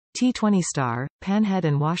T20 Star, panhead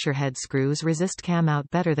and washer head screws resist cam out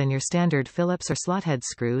better than your standard Phillips or slot head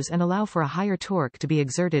screws and allow for a higher torque to be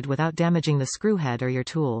exerted without damaging the screw head or your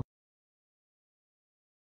tool.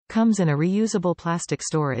 Comes in a reusable plastic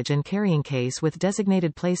storage and carrying case with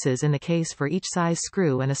designated places in the case for each size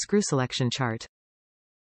screw and a screw selection chart.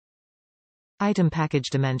 Item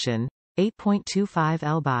package dimension: 8.25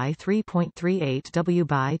 L by 3.38 W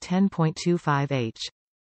by 10.25 H.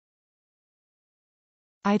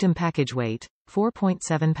 Item package weight: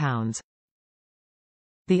 4.7 pounds.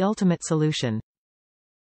 The ultimate solution.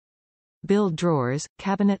 Build drawers,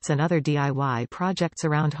 cabinets and other DIY projects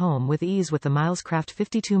around home with ease with the Milescraft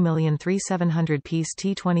 52mm 700-piece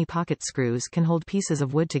T20 Pocket Screws can hold pieces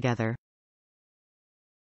of wood together.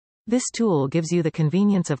 This tool gives you the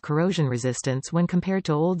convenience of corrosion resistance when compared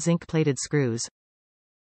to old zinc-plated screws.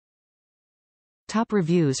 Top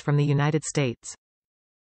reviews from the United States.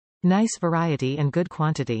 Nice variety and good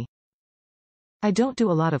quantity. I don't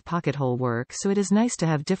do a lot of pocket hole work, so it is nice to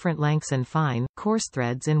have different lengths and fine, coarse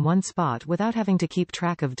threads in one spot without having to keep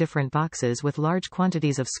track of different boxes with large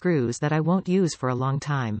quantities of screws that I won't use for a long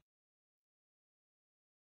time.